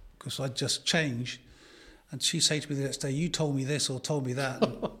 because I'd just change, and she'd say to me the next day, "You told me this or told me that,"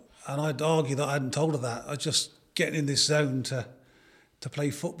 and I'd argue that I hadn't told her that. I just get in this zone to play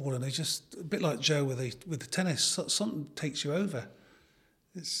football, and it's just a bit like Joe with the tennis. Something takes you over.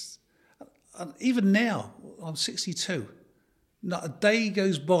 And even now, I'm 62. Not a day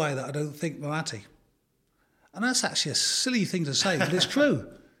goes by that I don't think Moratti. And that's actually a silly thing to say, but it's true.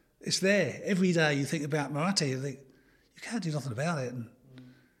 It's there. Every day you think about Moratti, you think, you can't do nothing about it. And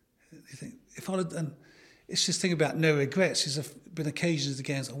you think, and it's this thing about no regrets. There's been occasions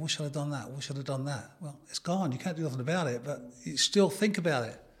again, I wish I'd have done that, I wish I'd have done that. Well, it's gone. You can't do nothing about it, but you still think about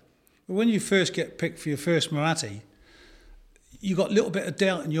it. But when you first get picked for your first Moratti, you got a little bit of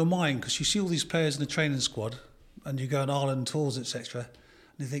doubt in your mind, because you see all these players in the training squad, and you go on Ireland tours, etc.,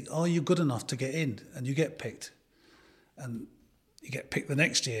 and you think, are you good enough to get in? And you get picked. And you get picked the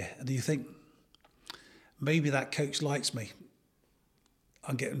next year, and you think, maybe that coach likes me.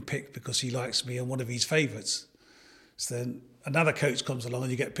 I'm getting picked because he likes me and one of his favourites. So then another coach comes along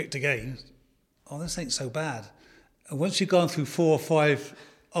and you get picked again. Oh, this ain't so bad. And once you've gone through 4 or 5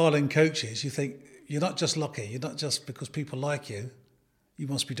 Ireland coaches, you think, you're not just lucky. You're not just because people like you. You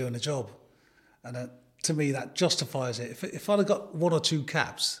must be doing a job. And to me, that justifies it. If I'd have got 1 or 2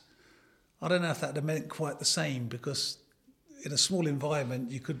 caps, I don't know if that would have meant quite the same, because in a small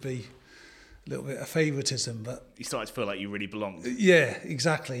environment, you could be a little bit of favouritism. But you started to feel like you really belonged. Yeah,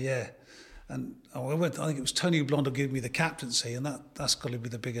 exactly, yeah. And I think it was Tony Blondell gave me the captaincy, and that's got to be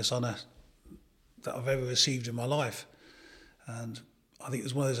the biggest honour that I've ever received in my life. And I think it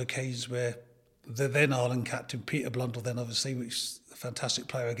was one of those occasions where the then Ireland captain, Peter Blundell, then obviously, which is a fantastic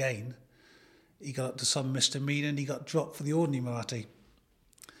player again, he got up to some misdemeanour and he got dropped for the ordinary Moratti.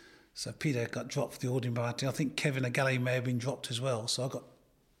 So Peter got dropped for the ordinary Moratti. I think Kevin O'Galley may have been dropped as well. So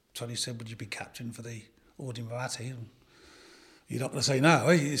Tony said, would you be captain for the ordinary Moratti? And you're not going to say no.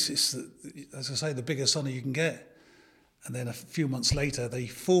 It's as I say, the biggest honour you can get. And then a few months later, the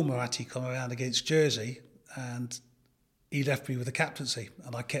full Moratti come around against Jersey, and he left me with the captaincy,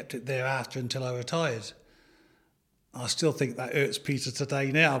 and I kept it thereafter until I retired. I still think that hurts Peter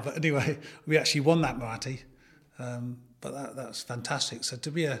today now, but anyway, we actually won that Moratti. But that's fantastic. So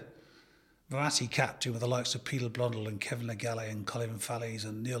to be a Moratti captain with the likes of Peter Blundell and Kevin O'Galley and Colin Fallies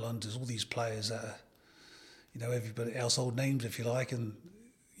and Neil Hunters, all these players that are, everybody household names, if you like, and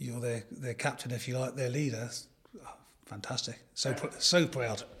you're their captain, if you like, their leader. Fantastic. So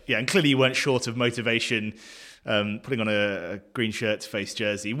proud. Yeah, and clearly you weren't short of motivation putting on a green shirt to face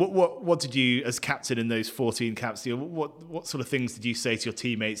Jersey. What did you, as captain in those 14 caps, what sort of things did you say to your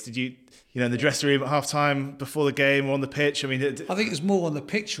teammates? Did you in the dressing room at half-time, before the game, or on the pitch? I mean, I think it's more on the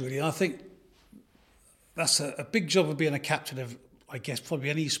pitch, really. I think that's a big job of being a captain of, I guess, probably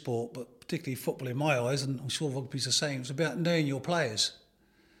any sport, but particularly football in my eyes, and I'm sure rugby's the same. It's about knowing your players.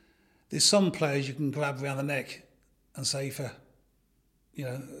 There's some players you can grab around the neck and say, for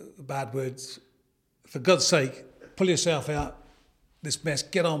bad words, for God's sake, pull yourself out this mess,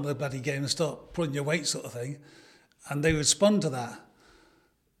 get on with the bloody game and start pulling your weight, sort of thing. And they respond to that.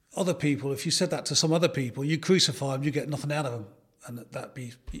 Other people, if you said that to some other people, you crucify them, you get nothing out of them. And that'd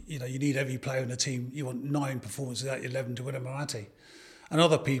be, you need every player in the team. You want 9 performances out of 11 to win a Moratti. And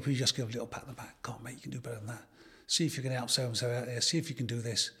other people, you just give a little pat on the back. Come on, mate, you can do better than that. See if you can help so-and-so out there. See if you can do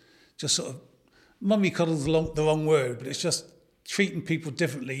this. Just sort of, mummy coddle's the wrong word, but it's just treating people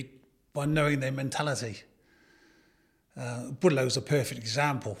differently by knowing their mentality. Budlow's a perfect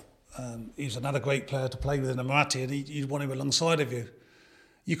example. He was another great player to play with in the Moratti, and you'd want him alongside of you.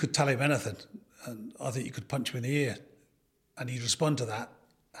 You could tell him anything, and I think you could punch him in the ear, and he'd respond to that,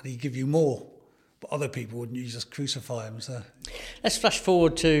 and he'd give you more. But other people wouldn't. You just crucify him. So let's flash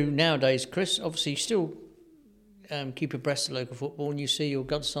forward to nowadays, Chris. Obviously, you still keep abreast of local football, and you see your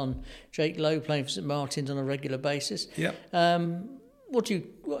godson Jake Lowe playing for St Martin's on a regular basis. Yep. How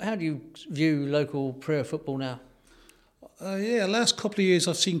do you view local pro football now? Last couple of years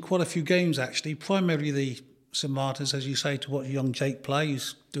I've seen quite a few games actually. Primarily the St Martin's, as you say, to watch young Jake play.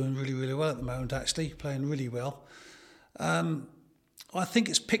 He's doing really, really well at the moment actually, playing really well. I think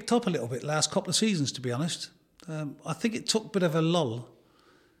it's picked up a little bit last couple of seasons, to be honest. I think it took a bit of a lull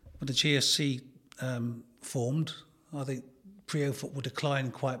when the GSC formed. I think Prio football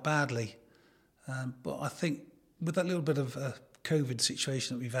declined quite badly. But I think with that little bit of a COVID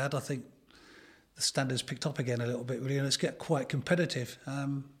situation that we've had, I think the standards picked up again a little bit, really, and it's get quite competitive.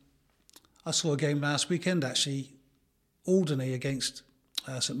 I saw a game last weekend, actually, Alderney against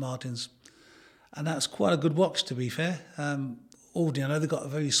St Martin's, and that's quite a good watch, to be fair. Alderney, I know they've got a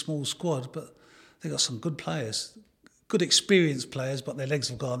very small squad, but they've got some good players, good experienced players, but their legs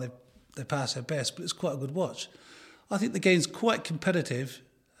have gone, they pass their best, but it's quite a good watch. I think the game's quite competitive.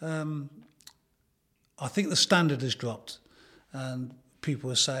 I think the standard has dropped, and people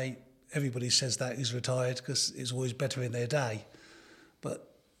will say, everybody says that who's retired because it's always better in their day. But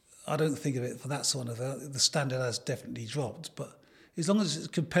I don't think of it for that sort of thing. The standard has definitely dropped, but as long as it's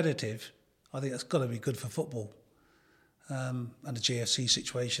competitive, I think that's got to be good for football. And the GFC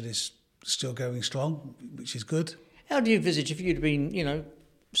situation is still going strong, which is good. How do you envisage if you'd been,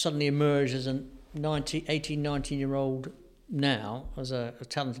 suddenly emerged as a 18, 19-year-old now as a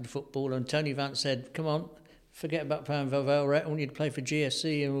talented footballer, and Tony Vance said, come on, forget about playing for Velvet, I want you to play for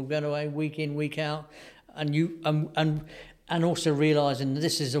GSC and we'll go away week in, week out, and you and also realising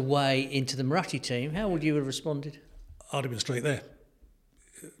this is a way into the Marathi team, how would you have responded? I'd have been straight there.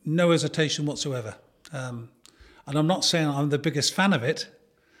 No hesitation whatsoever. And I'm not saying I'm the biggest fan of it,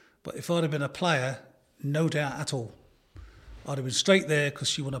 but if I'd have been a player, no doubt at all. I'd have been straight there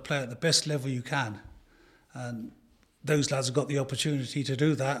because you want to play at the best level you can. And those lads have got the opportunity to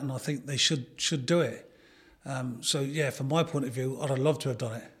do that, and I think they should do it. So, from my point of view, I'd have loved to have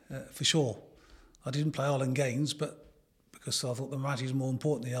done it, for sure. I didn't play Island Games, but because I thought the Marathi is more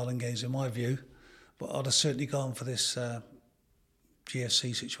important than the Island Games in my view. But I'd have certainly gone for this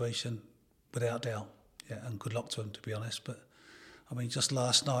GSC situation without doubt. Yeah, and good luck to him, to be honest. But, I mean, just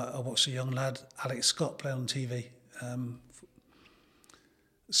last night I watched a young lad, Alex Scott, play on TV,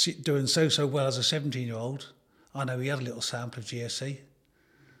 doing so well as a 17-year-old. I know he had a little sample of GSC.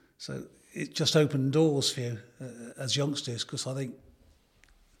 So it just opened doors for you as youngsters, because I think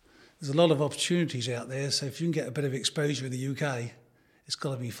there's a lot of opportunities out there. So if you can get a bit of exposure in the UK, it's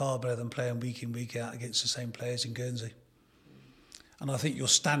got to be far better than playing week in, week out against the same players in Guernsey. And I think your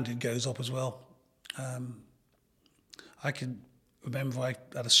standard goes up as well. I can remember I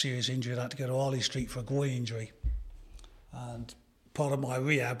had a serious injury and I had to go to Harley Street for a groin injury. And part of my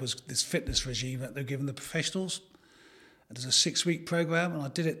rehab was this fitness regime that they're giving the professionals. And there's a 6-week programme, and I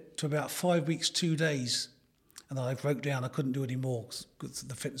did it to about 5 weeks, 2 days. And then I broke down, I couldn't do any more because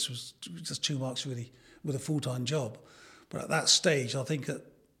the fitness was just too much really with a full-time job. But at that stage, I think that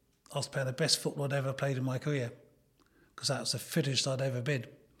I was playing the best football I'd ever played in my career, because that was the fittest I'd ever been.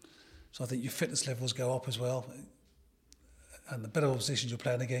 So I think your fitness levels go up as well. And the better oppositions you're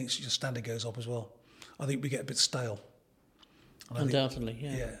playing against, your standard goes up as well. I think we get a bit stale. Undoubtedly,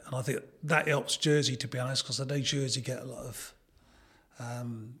 Yeah, and I think that helps Jersey, to be honest, because I know Jersey get a lot of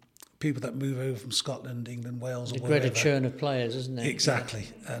people that move over from Scotland, England, Wales, or wherever. The greater churn of players, isn't it? Exactly,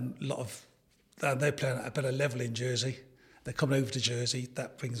 and a lot of they're playing at a better level in Jersey. They're coming over to Jersey.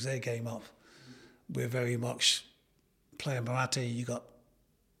 That brings their game up. We're very much playing Marathi. You got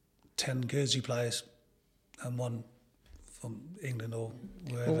 10 Guernsey players and 1 from England or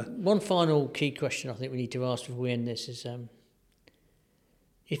wherever. Well, one final key question I think we need to ask before we end this is,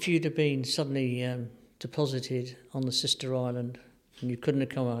 if you'd have been suddenly deposited on the sister island and you couldn't have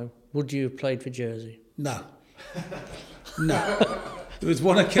come home, would you have played for Jersey? No. No. There was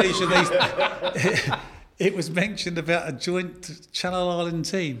one occasion it was mentioned about a joint Channel Island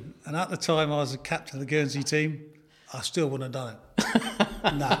team, and at the time I was the captain of the Guernsey team. I still wouldn't have done it.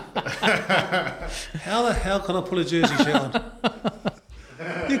 No. How the hell can I pull a Jersey shirt on?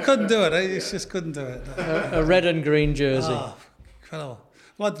 You couldn't do it. You just couldn't do it. A red and green jersey. Oh, incredible.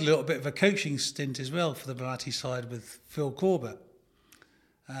 Well, I did a little bit of a coaching stint as well for the Marathi side with Phil Corbett.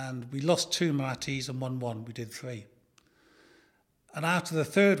 And we lost 2 Marathis and won 1. We did 3. And after the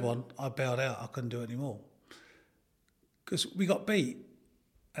 3rd one, I bailed out. I couldn't do it anymore. Because we got beat.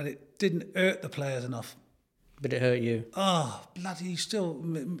 And it didn't hurt the players enough. But it hurt you. Oh, bloody, you still,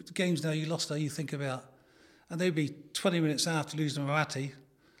 games now you lost there, you think about. And they'd be 20 minutes after losing to Marathi,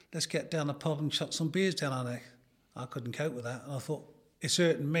 let's get down the pub and shut some beers down our neck. I couldn't cope with that. And I thought, it's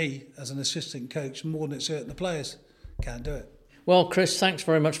hurting me as an assistant coach more than it's hurting the players. Can't do it. Well, Chris, thanks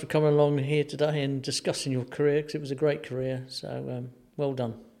very much for coming along here today and discussing your career, because it was a great career. So, well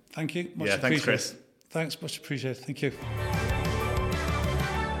done. Thank you. Thanks, Chris. Thanks, much appreciated. Thank you.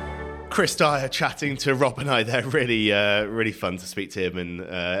 Chris Dyer chatting to Rob and I there. Really fun to speak to him, and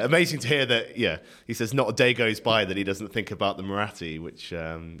amazing to hear that. Yeah, he says not a day goes by that he doesn't think about the Moratti, which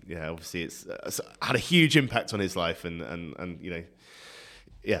obviously it's had a huge impact on his life, and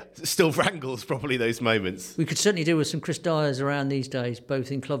still wrangles probably those moments. We could certainly do with some Chris Dyers around these days,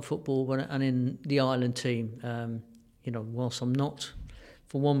 both in club football and in the Ireland team. Whilst I'm not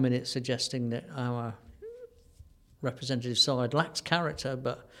for 1 minute suggesting that our representative side lacks character,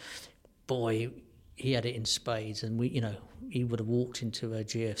 but boy, he had it in spades, and he would have walked into a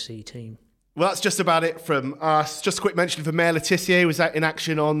GFC team. Well, that's just about it from us. Just a quick mention for Maya Le Tissier was out in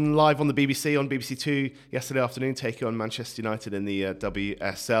action live on the BBC, on BBC Two yesterday afternoon, taking on Manchester United in the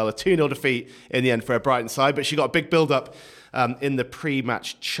WSL. A 2-0 defeat in the end for her Brighton side, but she got a big build-up in the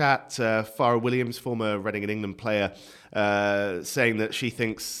pre-match chat. Farah Williams, former Reading and England player, saying that she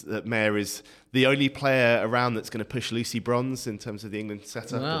thinks that Maya is the only player around that's going to push Lucy Bronze in terms of the England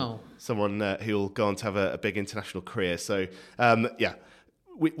setup. Wow. Someone who'll go on to have a big international career. So,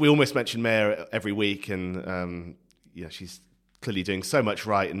 We almost mention Maya every week, and she's clearly doing so much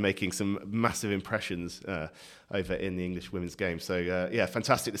right and making some massive impressions over in the English women's game. So,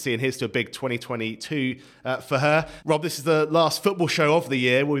 fantastic to see. And here's to a big 2022 for her. Rob, this is the last football show of the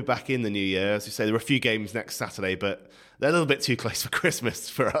year. We'll be back in the new year. As you say, there are a few games next Saturday, but they're a little bit too close for Christmas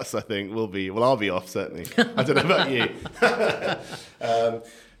for us, I think. I'll be off, certainly. I don't know about you.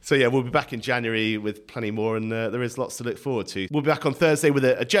 So, we'll be back in January with plenty more, and there is lots to look forward to. We'll be back on Thursday with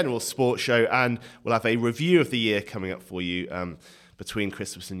a general sports show, and we'll have a review of the year coming up for you between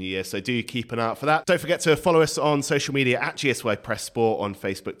Christmas and New Year. So do keep an eye out for that. Don't forget to follow us on social media at GSY Press Sport on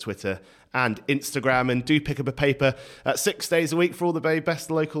Facebook, Twitter, and Instagram. And do pick up a paper 6 days a week for all the very best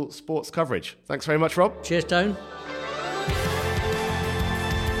local sports coverage. Thanks very much, Rob. Cheers, Tone.